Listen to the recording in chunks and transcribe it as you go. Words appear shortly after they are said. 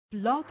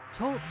Blog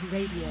Talk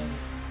Radio.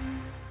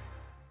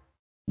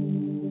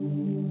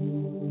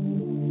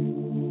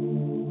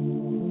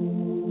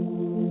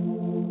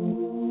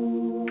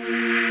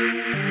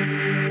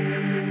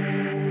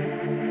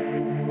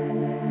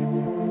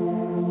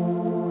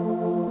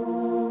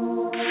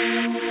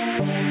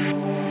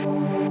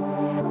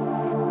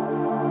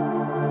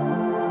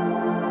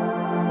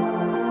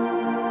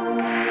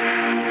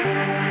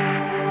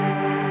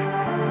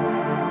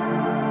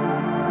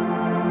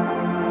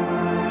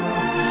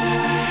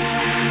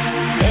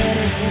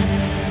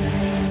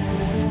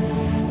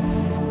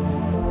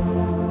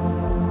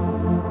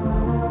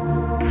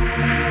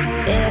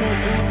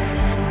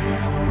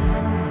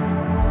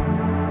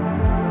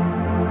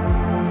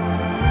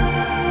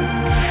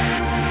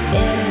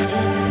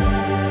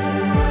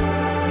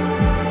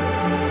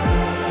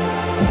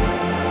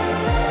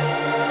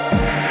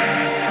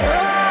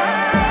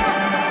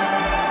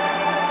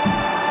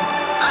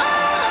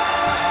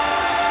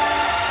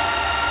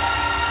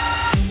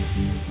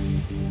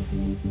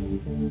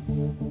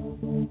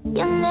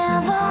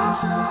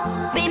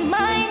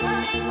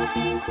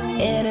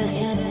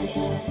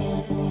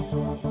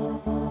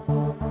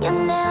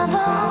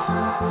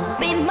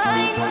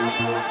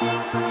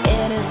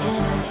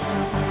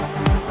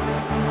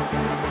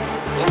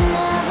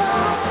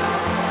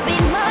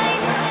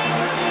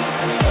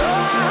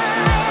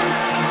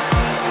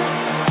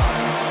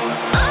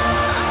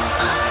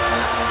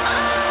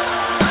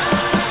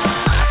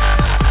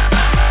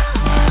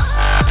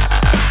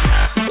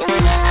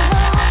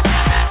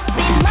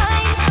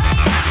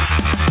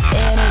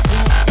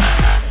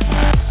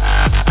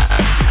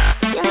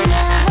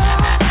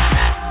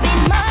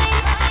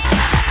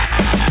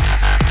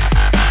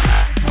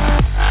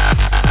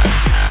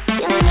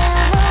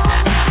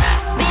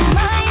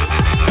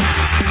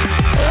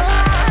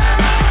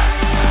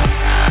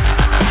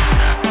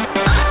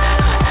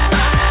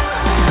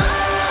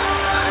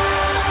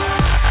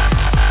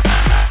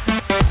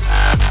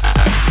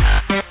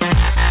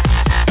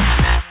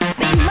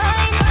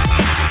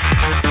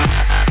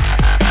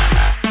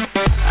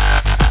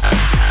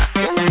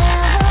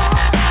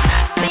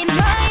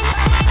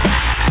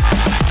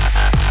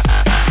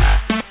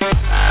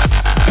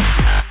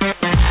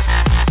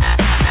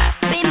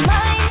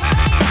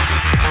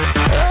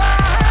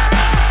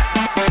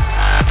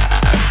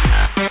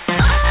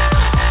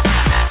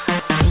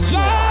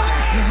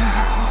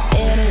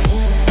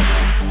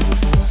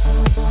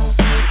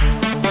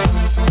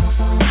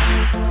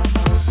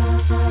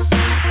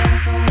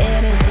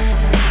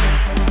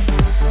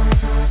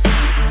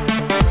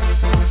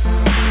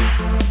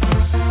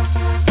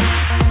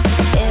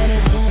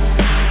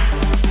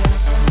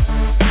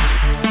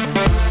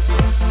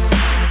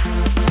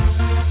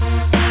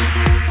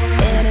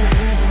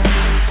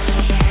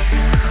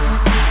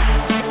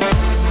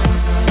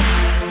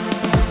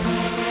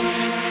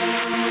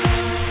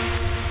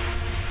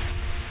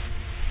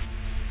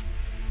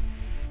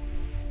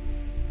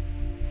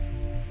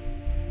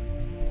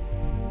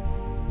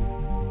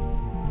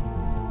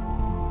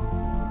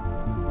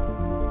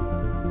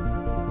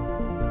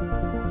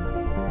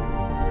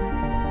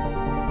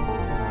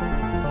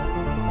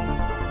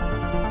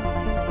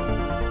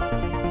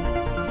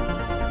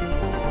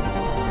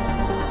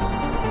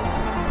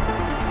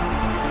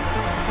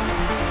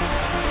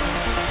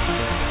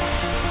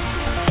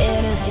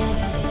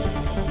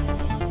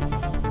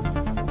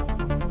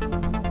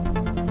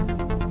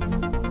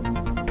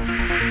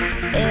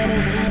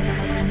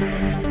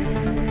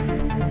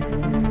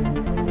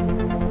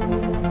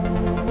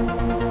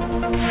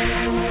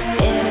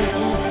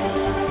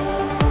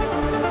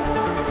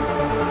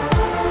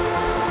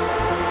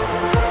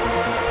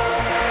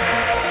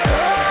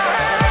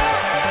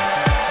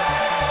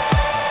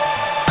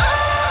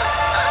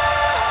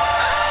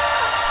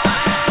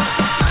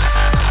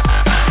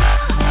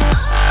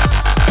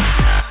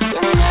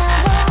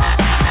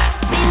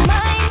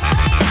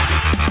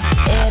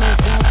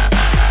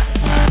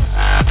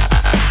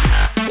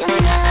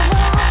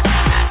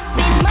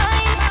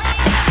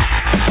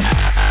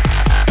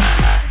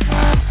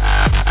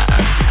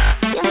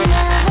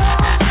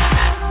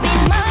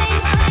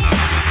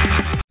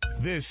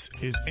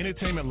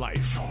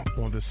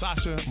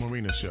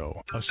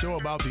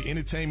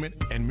 Entertainment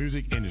and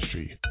music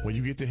industry, where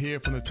you get to hear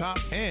from the top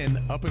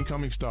and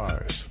up-and-coming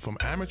stars. From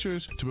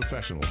amateurs to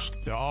professionals,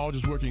 they're all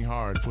just working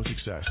hard for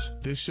success.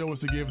 This show is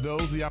to give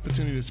those the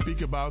opportunity to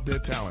speak about their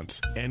talents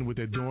and what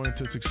they're doing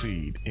to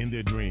succeed in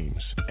their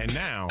dreams. And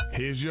now,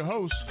 here's your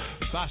host,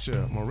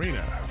 Sasha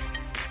Marina.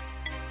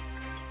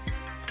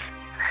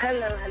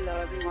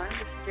 Hello, everyone.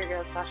 This is your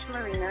girl, Sasha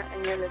Marina,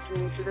 and you're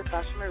listening to The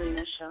Sasha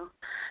Marina Show.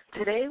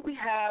 Today we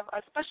have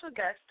a special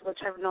guest, which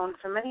I've known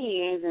for many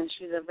years, and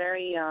she's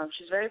very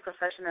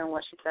professional in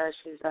what she does.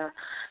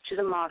 She's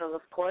a model,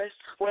 of course.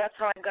 Well, that's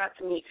how I got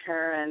to meet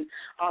her, and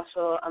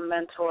also a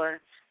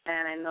mentor.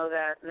 And I know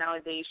that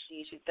nowadays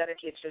she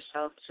dedicates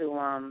herself to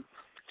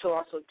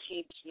also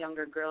teach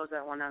younger girls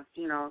that want to,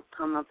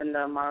 come up in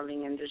the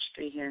modeling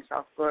industry here in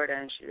South Florida,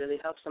 and she really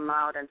helps them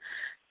out. And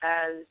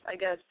as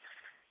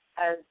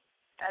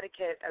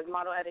etiquette, as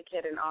model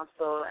etiquette, and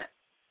also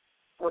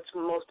what's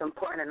most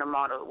important in a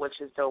model, which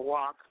is the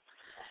walk.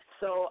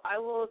 So I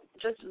will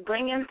just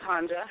bring in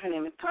Tonja. Her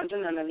name is Tonja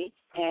Nunnally,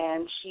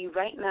 and she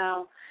right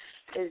now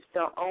is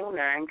the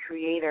owner and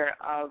creator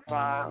of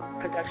a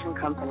production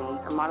company,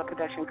 a model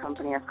production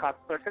company. It's called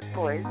Perfect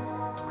Poise.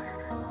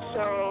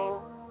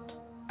 So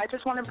I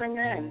just want to bring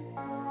her in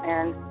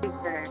and speak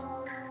to her.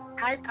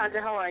 Hi,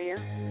 Tonja. How are you?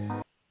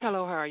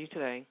 Hello. How are you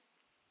today?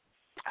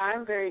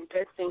 I'm very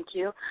good, thank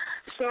you.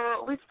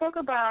 So we spoke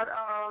about,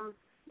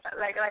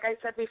 like I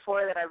said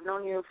before, that I've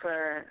known you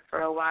for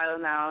a while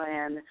now,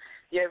 and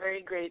you're a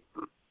very great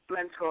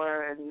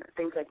mentor and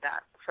things like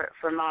that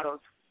for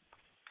models.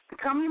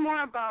 Tell me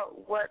more about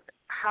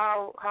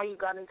how you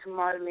got into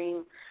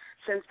modeling,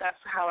 since that's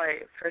how I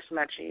first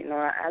met you,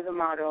 as a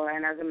model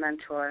and as a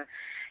mentor.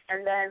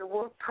 And then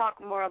we'll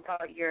talk more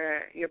about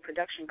your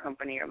production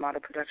company, your model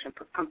production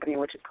company,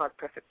 which is called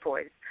Perfect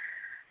Poise.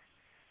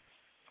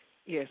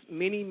 Yes,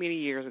 many, many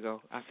years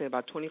ago. I said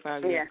about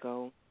 25 years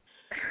ago.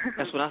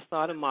 That's when I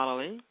started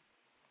modeling.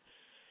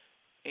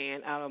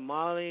 And out of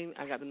modeling,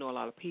 I got to know a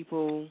lot of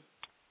people.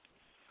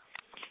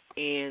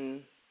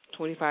 And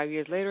 25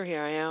 years later,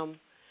 here I am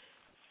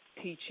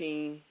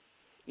teaching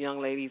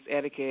young ladies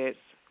etiquette,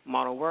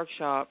 model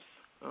workshops,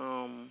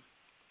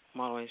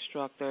 model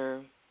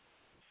instructor.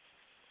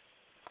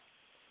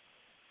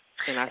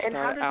 And I started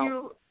how did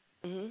out.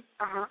 You?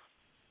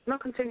 No,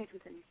 continue.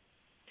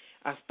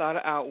 I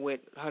started out with,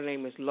 her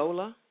name is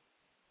Lola.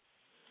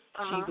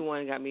 She's the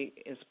one that got me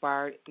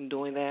inspired in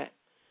doing that,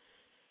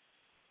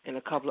 and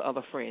a couple of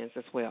other friends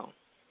as well.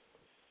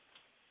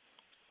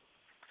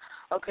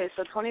 Okay,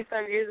 so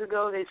 25 years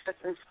ago, they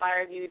just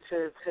inspired you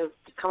to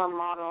become a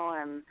model,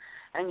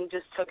 and you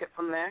just took it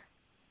from there?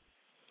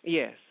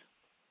 Yes.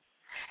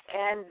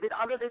 And did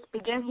all of this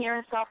begin here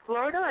in South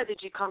Florida, or did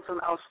you come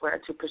from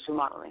elsewhere to pursue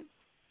modeling?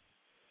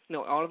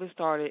 No, all of it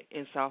started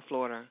in South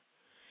Florida.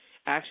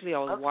 Actually, I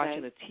was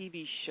watching a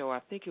TV show. I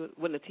think it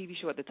wasn't a TV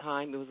show at the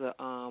time. It was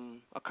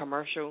a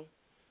commercial,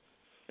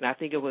 and I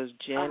think it was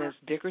Janice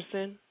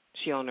Dickerson.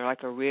 She on there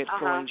like a red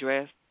flowing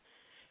dress,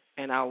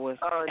 and I was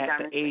at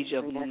the age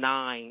of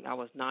 9. I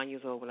was 9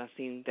 years old when I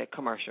seen that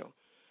commercial,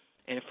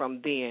 and from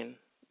then,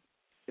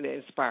 it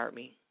inspired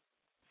me.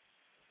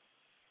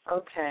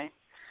 Okay.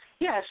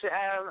 Yes,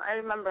 I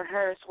remember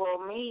her. Well,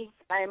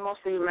 I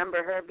mostly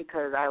remember her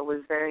because I was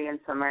very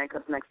into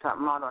America's Next Top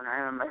Model, and I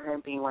remember her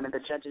being one of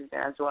the judges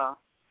there as well.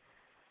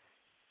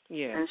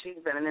 Yeah. And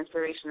she's been an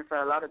inspiration for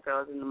a lot of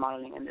girls in the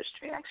modeling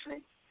industry,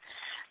 actually.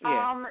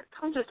 Yeah.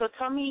 Tonja, so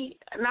tell me,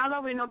 now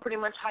that we know pretty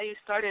much how you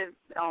started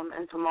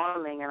into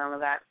modeling and all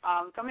of that,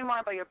 tell me more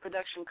about your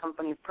production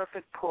company,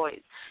 Perfect Poise.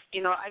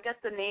 I guess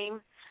the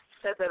name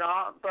says it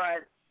all,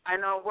 but I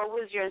know, what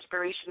was your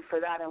inspiration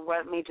for that, and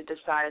what made you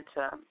decide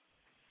to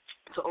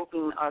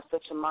open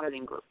such a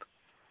modeling group?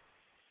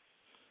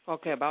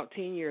 Okay, about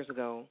 10 years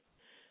ago,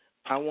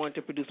 I wanted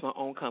to produce my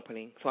own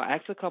company. So I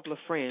asked a couple of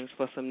friends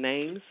for some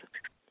names.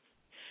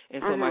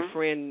 And so my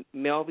friend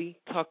Melby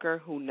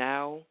Tucker, who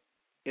now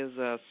is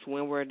a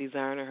swimwear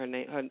designer,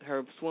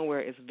 her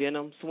swimwear is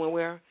Venom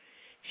Swimwear.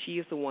 She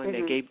is the one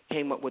that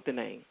came up with the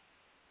name.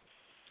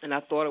 And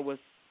I thought it was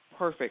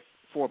perfect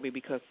for me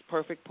because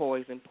Perfect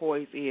Poise, and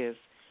poise is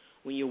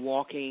when you're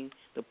walking,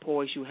 the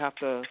poise you have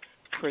to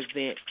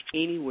present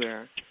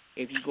anywhere.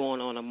 If you're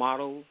going on a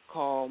model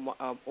call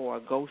or a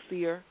go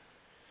seer,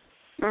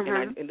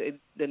 and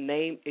the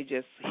name, it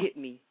just hit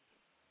me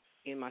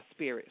in my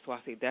spirit. So I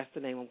said, that's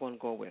the name I'm going to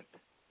go with.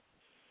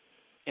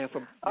 And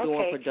for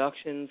doing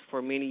productions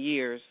for many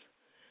years,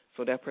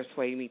 so that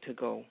persuaded me to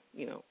go,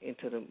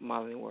 into the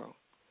modeling world.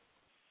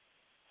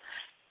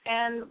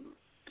 And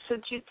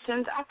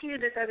since after you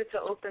decided to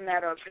open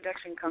that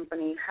production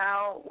company,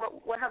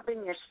 what have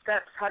been your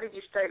steps? How did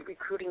you start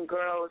recruiting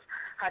girls?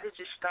 How did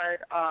you start?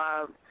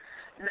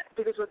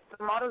 Because with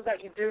the models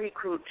that you do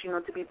recruit,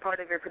 to be part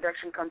of your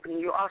production company,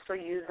 you also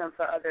use them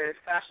for other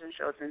fashion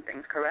shows and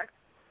things, correct?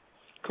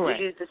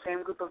 Correct. You use the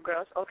same group of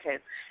girls? Okay.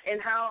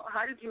 And how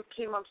did you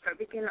start?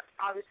 Because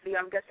obviously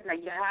I'm guessing that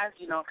you had,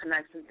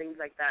 connects and things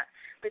like that.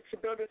 But to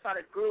build this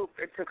solid group,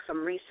 it took some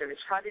research.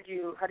 How did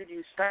you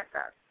start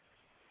that?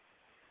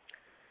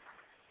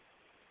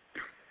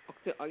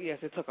 Yes,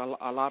 it took a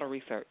lot of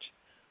research.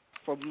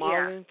 For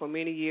modeling, for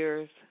many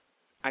years,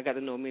 I got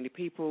to know many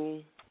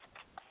people,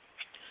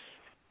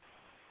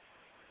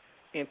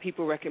 and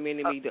people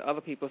recommended me to other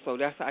people, so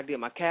that's how I did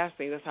my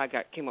casting. That's how I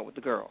came up with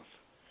the girls.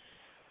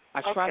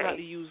 I try not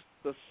to use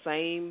the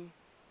same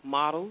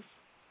models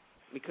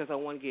because I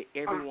want to get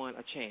everyone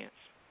a chance.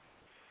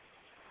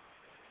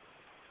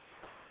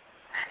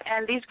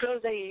 And these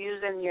girls that you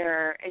use in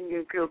your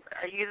group,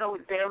 are you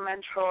their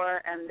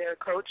mentor and their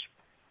coach?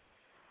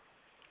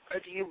 Or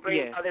do you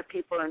bring other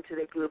people into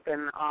the group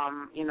and,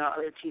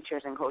 other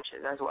teachers and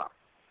coaches as well?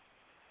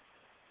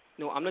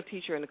 No, I'm the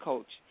teacher and the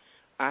coach.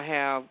 I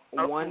have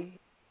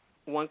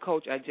one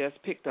coach I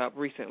just picked up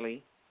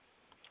recently.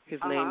 His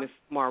name is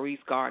Maurice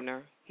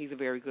Gardner. He's a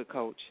very good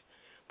coach.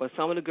 But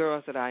some of the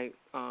girls that I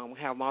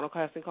have model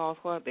casting calls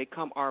for, they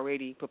come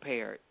already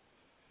prepared.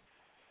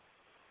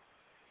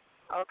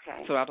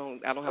 Okay. So I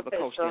don't have to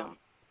coach them.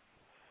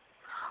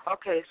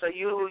 Okay, so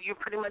you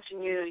pretty much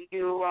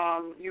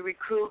you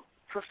recruit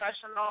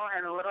professional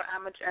and a little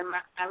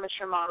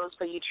amateur models,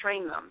 but you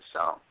train them.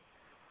 So.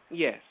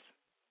 Yes.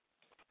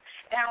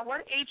 And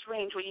what age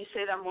range would you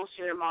say that most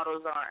of your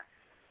models are?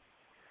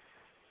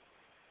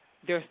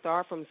 They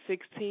start from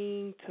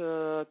 16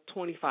 to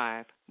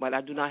 25, but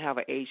I do not have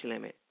an age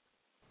limit.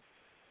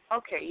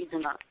 Okay, you do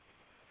not.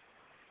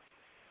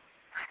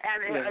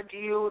 And Yeah. do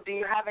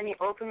you have any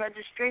open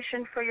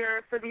registration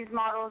for these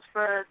models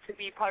to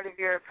be part of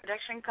your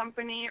production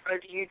company, or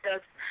do you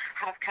just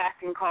have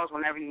casting calls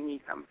whenever you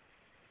need them?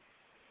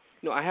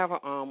 No, I have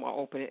an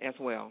open as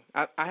well.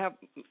 I have,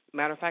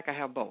 matter of fact, I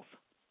have both.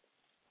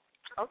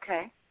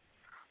 Okay,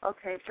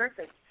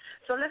 perfect.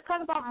 So let's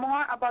talk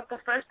more about the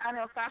first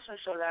annual fashion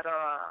show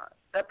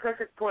that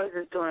Perfect Poise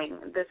is doing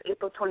this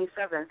April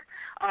 27th.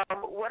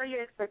 What are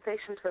your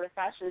expectations for the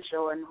fashion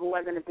show, and who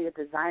are going to be the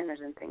designers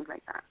and things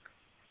like that?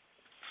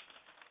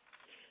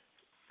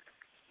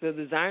 The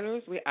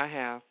designers I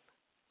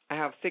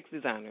have 6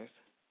 designers.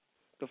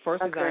 The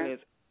first designer is,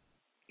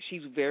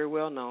 she's very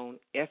well known,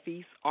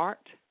 Effie's Art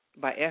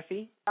by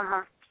Effie.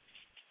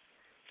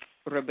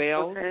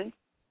 Rebels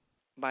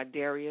by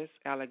Darius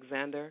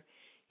Alexander.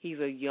 He's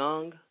a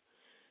young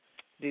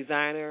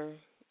designer,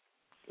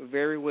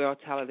 very well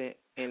talented,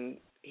 and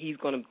he's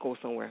going to go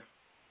somewhere.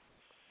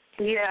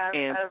 Yeah,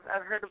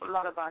 I've heard a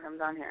lot about him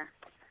down here.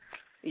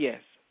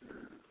 Yes.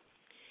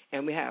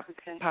 And we have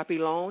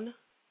Papillon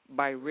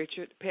by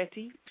Richard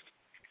Petty.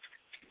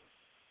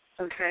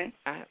 Okay.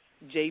 I have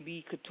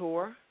J.B.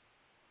 Couture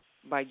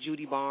by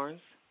Judy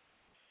Barnes.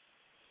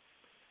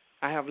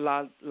 I have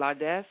La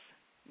Des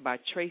by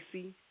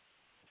Tracy.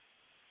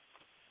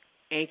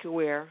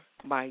 Anchorwear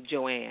by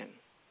Joanne.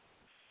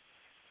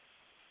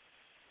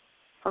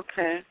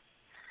 Okay.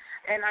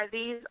 And are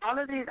all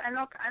of these, I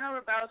know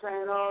Rebels and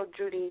I know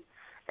Judy,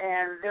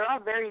 and they're all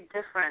very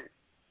different.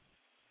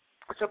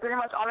 So pretty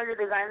much all of your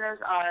designers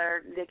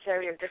they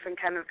carry a different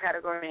kind of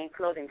category in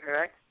clothing,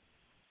 correct?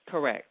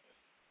 Correct.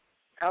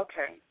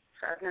 Okay.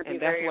 So that's going to be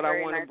and that's very, what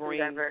very I want nice to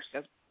bring. and diverse.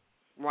 That's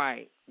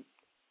right.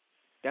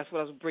 That's what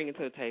I was bringing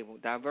to the table: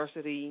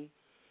 diversity,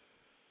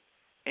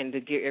 and to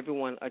give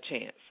everyone a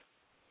chance.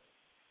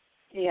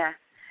 Yeah.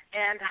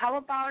 And how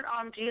about,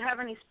 do you have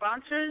any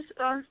sponsors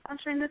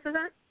sponsoring this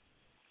event?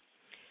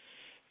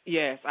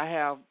 Yes, I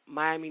have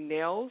Miami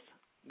Nails.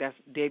 That's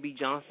Debbie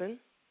Johnson.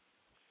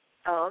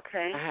 Oh,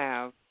 okay. I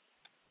have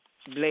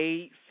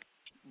Blades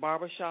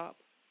Barbershop,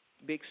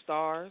 Big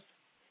Stars.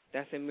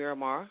 That's in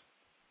Miramar.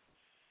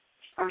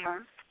 I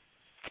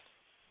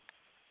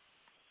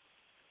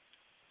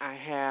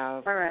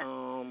have. All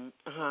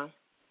right.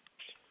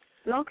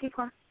 No, keep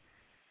on.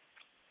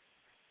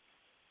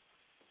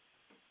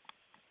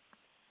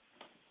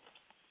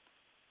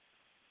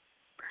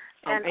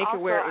 And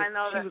also, I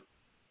know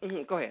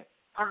that. Go ahead.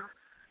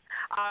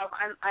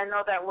 I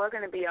know that we're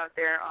going to be out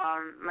there.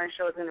 My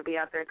show is going to be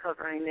out there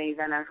covering the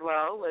event as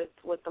well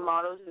with the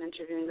models and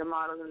interviewing the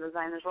models and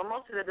designers. Well,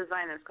 most of the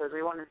designers, because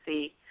we want to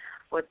see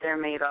what they're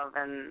made of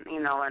and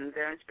and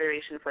their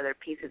inspiration for their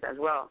pieces as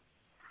well.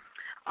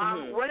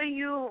 What are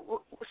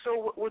you?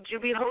 So, would you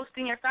be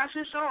hosting your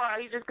fashion show, or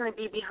are you just going to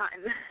be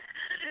behind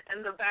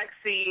in the back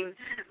scene,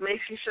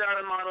 making sure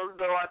the models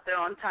go out there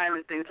on time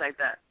and things like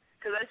that?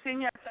 Because I've seen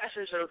you at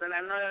fashion shows, and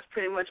I know that's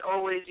pretty much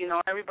always,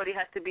 everybody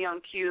has to be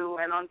on cue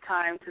and on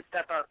time to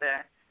step out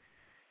there.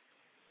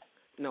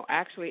 No,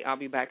 actually, I'll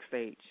be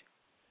backstage.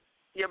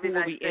 You'll be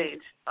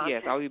backstage?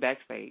 Yes, I'll be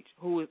backstage.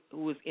 Who is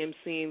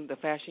emceeing the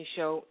fashion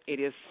show? It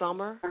is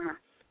Summer.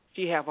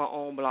 She have her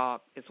own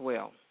blog as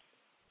well.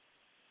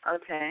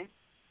 Okay.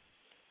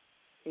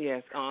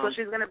 Yes. So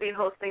she's going to be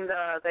hosting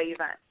the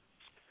event?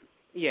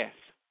 Yes.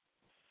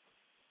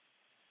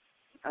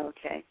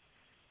 Okay.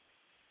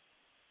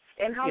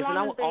 And how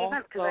long is the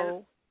event?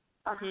 Go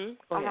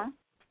ahead.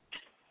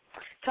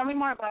 Tell me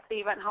more about the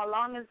event. How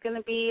long is it going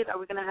to be? Are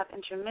we going to have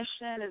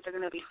intermission? Is there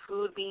going to be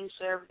food being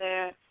served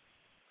there?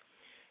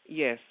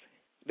 Yes.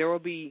 There will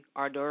be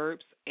hors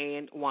d'oeuvres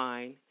and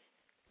wine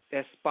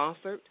that's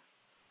sponsored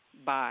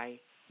by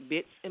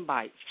Bits and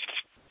Bites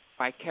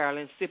by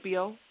Carolyn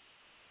Scipio.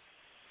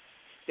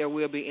 There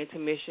will be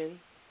intermission.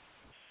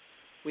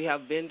 We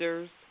have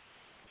vendors.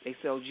 They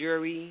sell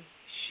jewelry,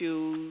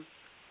 shoes,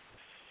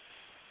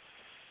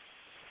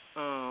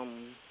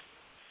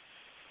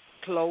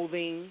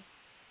 clothing.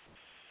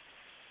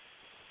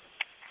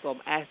 So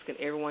I'm asking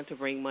everyone to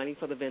bring money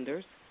for the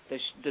vendors.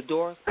 The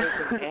doors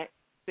open at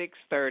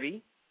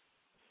 6:30.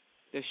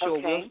 The show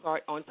will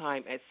start on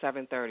time at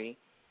 7:30.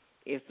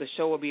 The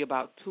show will be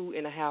about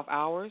 2.5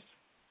 hours,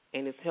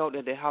 and it's held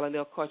at the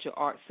Hallandale Culture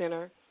Arts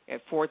Center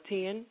at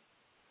 410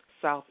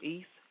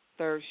 Southeast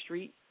 3rd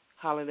Street,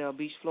 Hallandale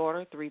Beach,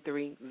 Florida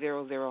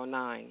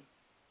 33009.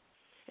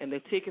 And the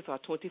tickets are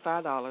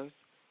 $25,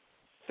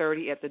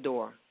 $30 at the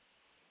door.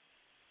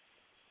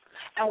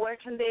 And where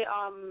can they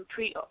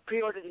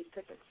pre-order these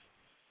tickets?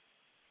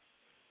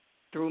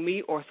 Through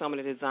me or some of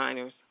the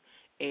designers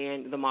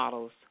and the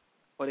models.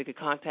 Or they could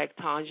contact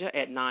Tonja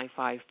at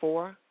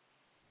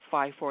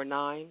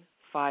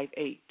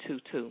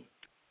 5822.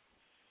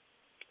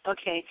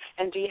 Okay.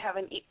 And do you have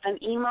an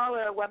email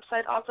or a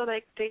website also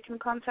that they can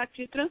contact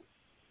you through?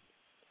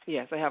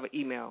 Yes, I have an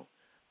email,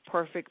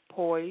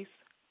 perfectpoise,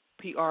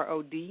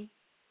 PROD,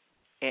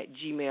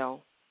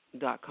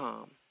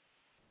 @gmail.com.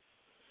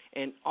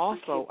 And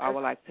also, I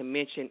would like to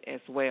mention as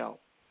well,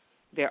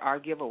 there are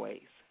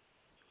giveaways.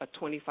 A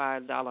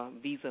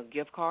 $25 Visa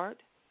gift card.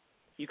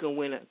 You can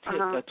win a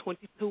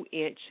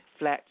 22-inch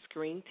flat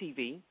screen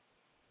TV,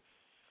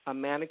 a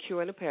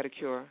manicure and a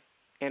pedicure,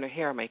 and a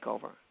hair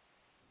makeover.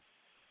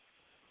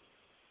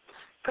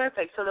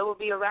 Perfect. So there will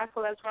be a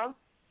raffle as well?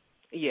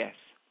 Yes.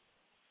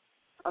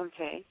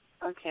 Okay.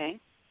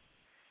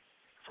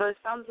 So it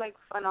sounds like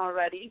fun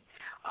already.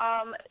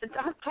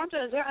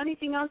 Tonja, is there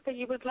anything else that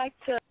you would like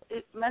to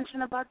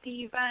mention about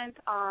the event?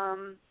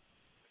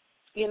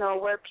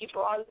 Where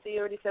people, obviously you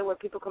already said where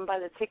people can buy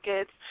the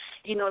tickets.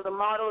 The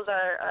models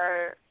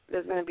are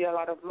there's going to be a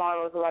lot of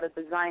models, a lot of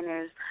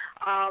designers.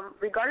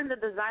 Regarding the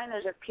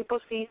designers, if people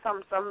see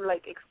some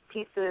like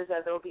pieces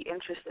that they'll be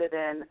interested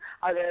in,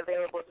 are they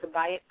available to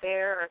buy it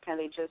there, or can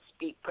they just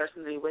speak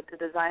personally with the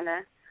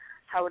designer?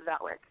 How would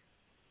that work?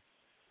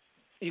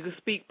 You can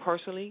speak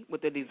personally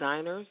with the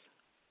designers,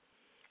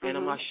 and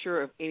I'm not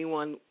sure if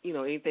anyone,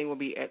 anything will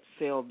be at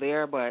sale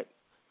there, but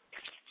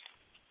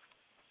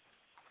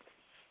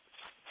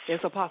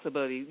it's a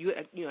possibility. You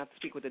have to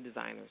speak with the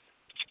designers.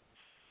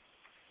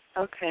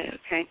 Okay.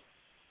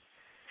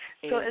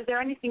 So is there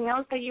anything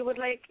else that you would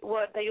like,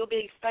 that you'll be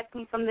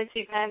expecting from this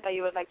event, that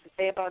you would like to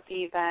say about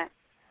the event?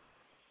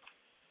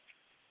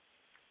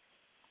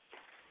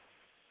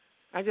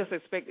 I just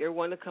expect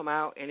everyone to come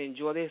out and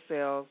enjoy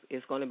themselves.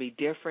 It's going to be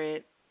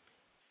different,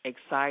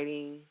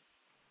 exciting.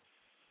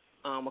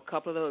 A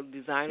couple of the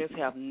designers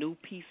have new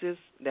pieces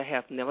that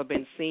have never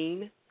been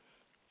seen,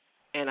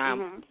 and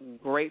I'm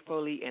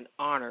gratefully and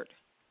honored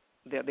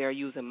that they're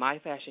using my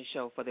fashion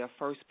show for their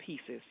first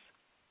pieces.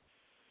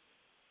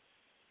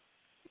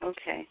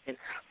 Okay. And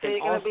you're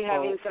going to be also,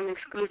 having some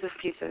exclusive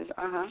pieces.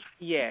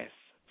 Yes,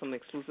 some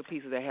exclusive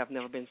pieces that have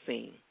never been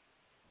seen.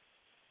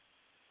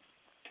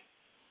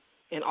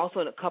 And also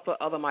a couple of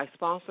other my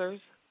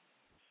sponsors,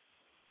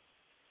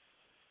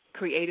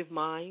 Creative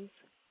Minds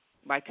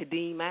by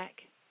Kadeem Mack,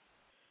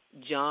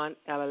 John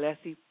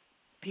Alalessi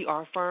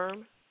PR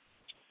Firm,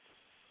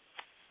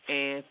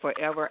 and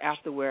Forever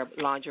Afterwear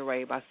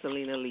Lingerie by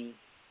Selena Lee.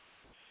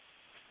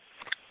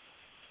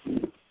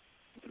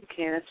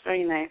 Okay, that's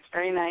very nice,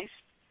 very nice.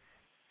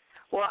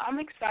 Well, I'm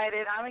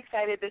excited.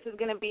 This is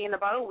going to be in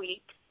about a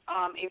week,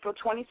 April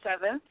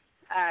 27th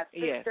at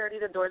 6:30.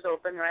 The doors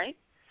open, right?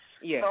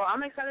 Yes. So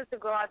I'm excited to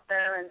go out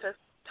there and just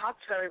talk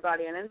to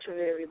everybody and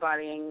interview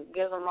everybody and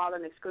give them all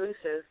an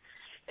exclusive.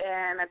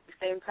 And at the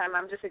same time,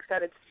 I'm just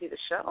excited to see the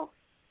show.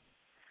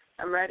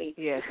 I'm ready.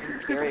 Yes,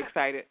 I'm very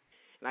excited.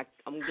 And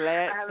I'm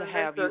glad to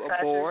have you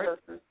aboard.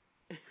 And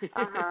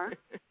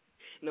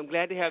I'm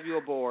glad to have you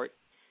aboard.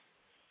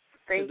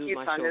 Thank you,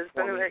 Tonja.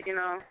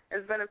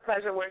 It's been a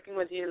pleasure working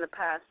with you in the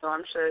past, so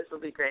I'm sure this will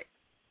be great.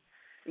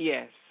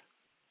 Yes.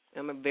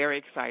 I'm very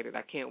excited.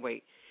 I can't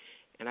wait.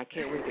 And I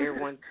can't wait.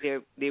 Everyone,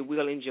 they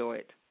will enjoy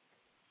it.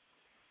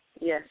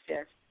 Yes.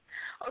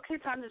 Okay,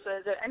 Tonja, so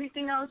is there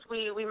anything else?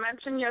 We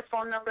mentioned your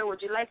phone number.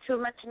 Would you like to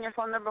mention your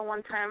phone number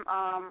once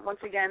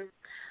again,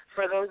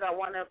 for those that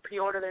want to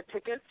pre-order their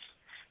tickets,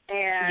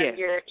 and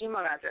your email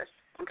address,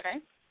 okay?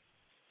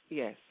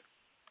 Yes.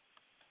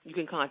 You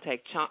can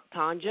contact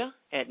Tonja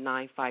at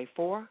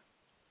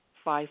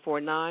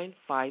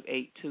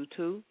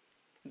 954-549-5822.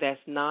 That's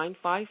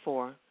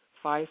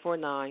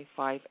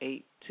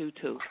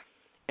 954-549-5822.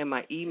 And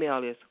my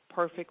email is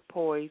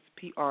perfectpoise,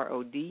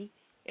 PROD,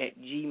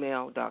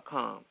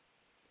 @gmail.com.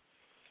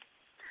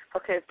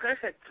 Okay,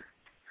 perfect.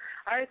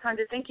 All right,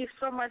 Tonja, thank you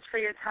so much for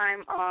your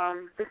time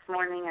this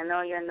morning. I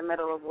know you're in the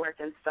middle of work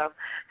and stuff.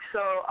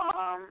 So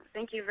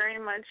thank you very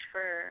much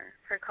for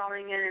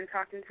calling in and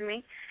talking to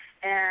me.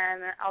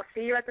 And I'll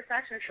see you at the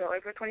fashion show,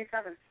 April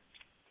 27th.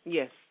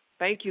 Yes.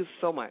 Thank you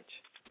so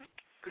much.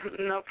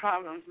 No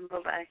problem.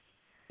 Bye-bye.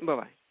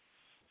 Bye-bye.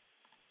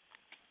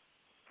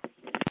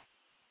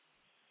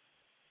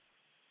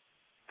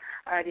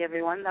 All righty,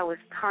 everyone. That was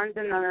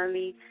Tonja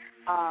Nunnally,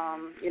 a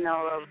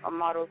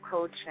model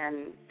coach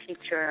and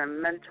teacher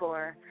and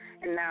mentor.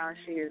 And now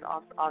she is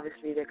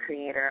obviously the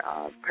creator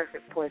of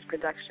Perfect Poise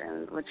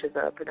Productions, which is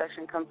a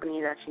production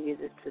company that she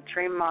uses to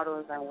train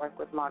models and work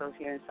with models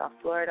here in South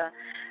Florida.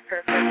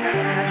 Her first ever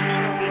fashion show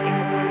will be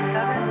April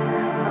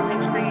 27th, so make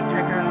sure you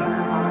check her out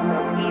on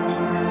the beach.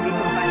 You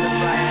can find the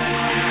flyer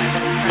on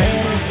my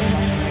website,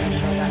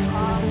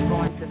 fashionnation.com.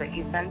 Go into the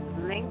events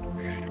link,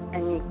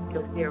 and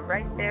you'll see it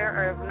right there,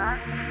 or if not,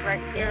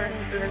 right here in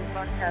this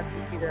podcast,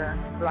 you see the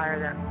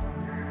flyer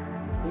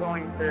that's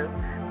going through.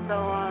 So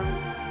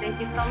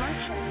thank you so much,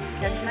 and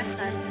catch you next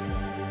time.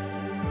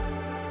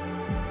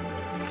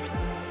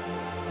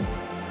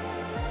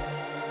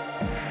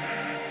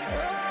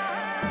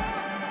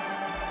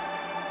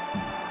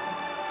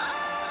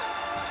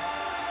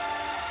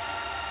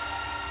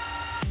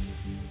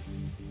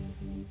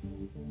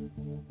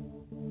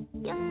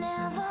 You'll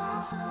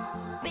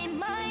never be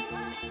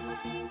mine.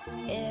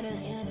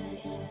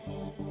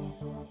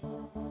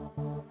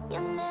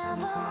 You'll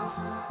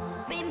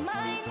never be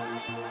mine.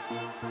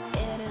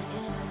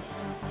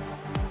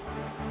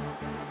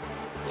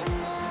 You'll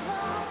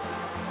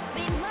never